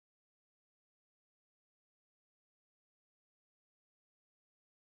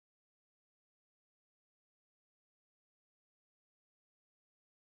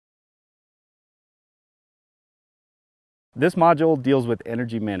This module deals with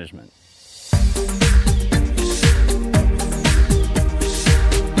energy management.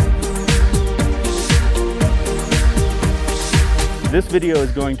 This video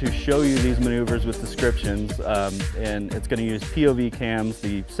is going to show you these maneuvers with descriptions, and it's going to use POV cams,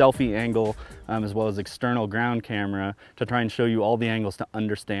 the selfie angle, as well as external ground camera to try and show you all the angles to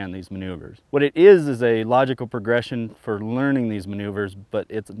understand these maneuvers. What it is a logical progression for learning these maneuvers, but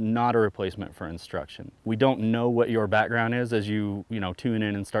it's not a replacement for instruction. We don't know what your background is as you tune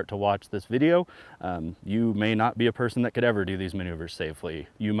in and start to watch this video. You may not be a person that could ever do these maneuvers safely.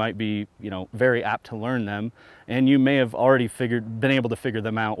 You might be, very apt to learn them, and you may have already been able to figure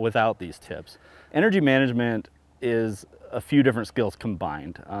them out without these tips. Energy management is a few different skills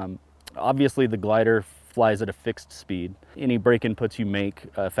combined. Obviously, the glider flies at a fixed speed. Any brake inputs you make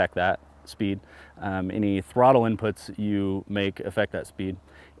affect that speed. Any throttle inputs you make affect that speed.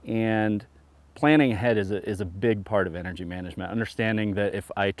 And planning ahead is a big part of energy management, understanding that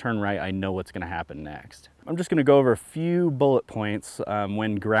if I turn right, I know what's going to happen next. I'm just going to go over a few bullet points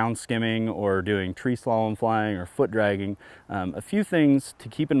when ground skimming or doing tree slalom flying or foot dragging. A few things to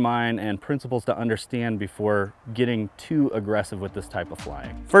keep in mind and principles to understand before getting too aggressive with this type of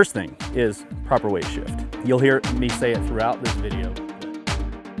flying. First thing is proper weight shift. You'll hear me say it throughout this video.